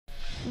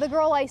The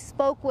girl I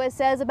spoke with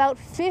says about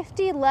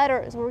 50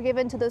 letters were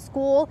given to the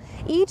school,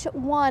 each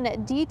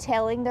one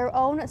detailing their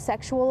own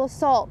sexual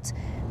assault.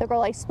 The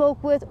girl I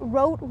spoke with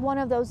wrote one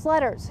of those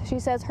letters. She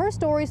says her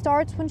story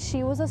starts when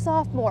she was a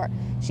sophomore.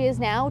 She is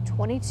now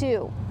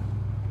 22.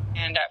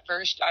 And at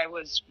first I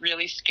was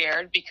really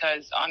scared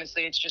because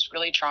honestly, it's just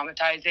really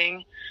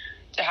traumatizing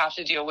to have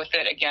to deal with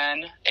it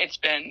again. It's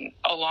been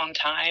a long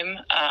time,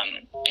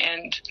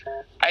 and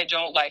I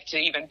don't like to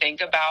even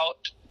think about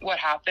what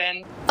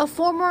happened. A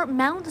former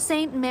Mount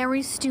St.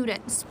 Mary's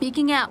student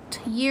speaking out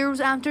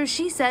years after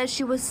she says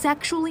she was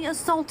sexually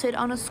assaulted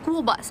on a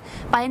school bus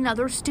by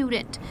another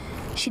student.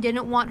 She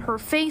didn't want her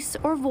face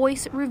or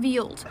voice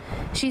revealed.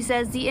 She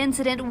says the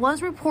incident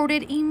was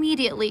reported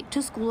immediately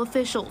to school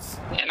officials.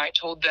 And I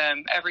told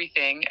them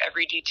everything,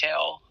 every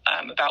detail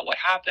about what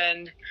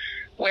happened,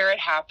 where it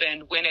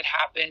happened, when it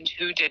happened,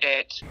 who did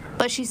it.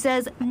 But she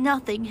says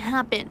nothing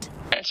happened.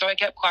 And so I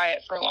kept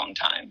quiet for a long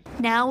time.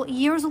 Now,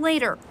 years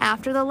later,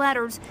 after the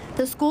letters,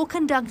 the school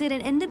conducted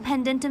an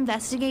independent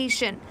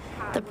investigation.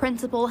 The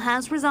principal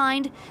has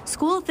resigned,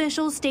 school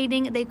officials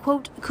stating they,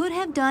 quote, could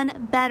have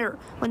done better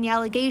when the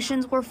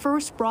allegations were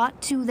first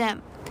brought to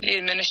them. The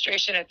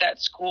administration at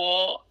that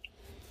school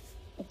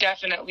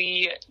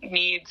definitely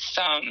needs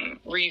some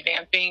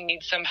revamping,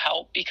 needs some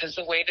help, because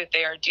the way that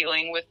they are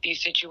dealing with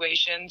these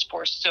situations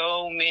for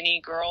so many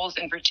girls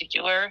in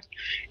particular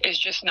is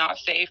just not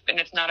safe and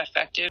it's not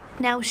effective.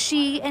 Now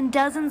she and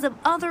dozens of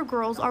other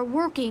girls are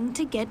working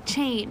to get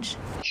change.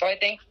 So I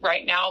think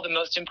right now the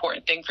most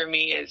important thing for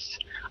me is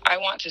I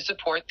want to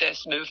support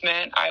this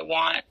movement. I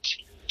want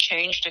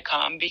change to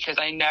come because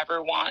I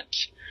never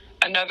want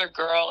another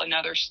girl,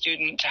 another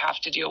student to have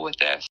to deal with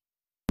this.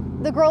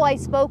 The girl I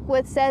spoke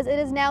with says it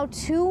is now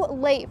too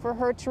late for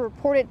her to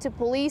report it to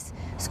police.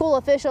 School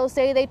officials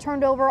say they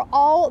turned over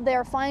all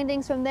their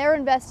findings from their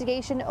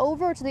investigation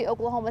over to the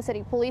Oklahoma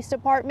City Police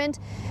Department,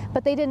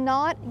 but they did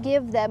not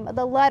give them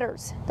the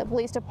letters. The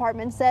police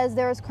department says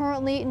there is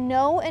currently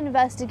no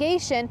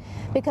investigation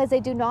because they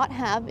do not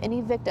have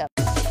any victims.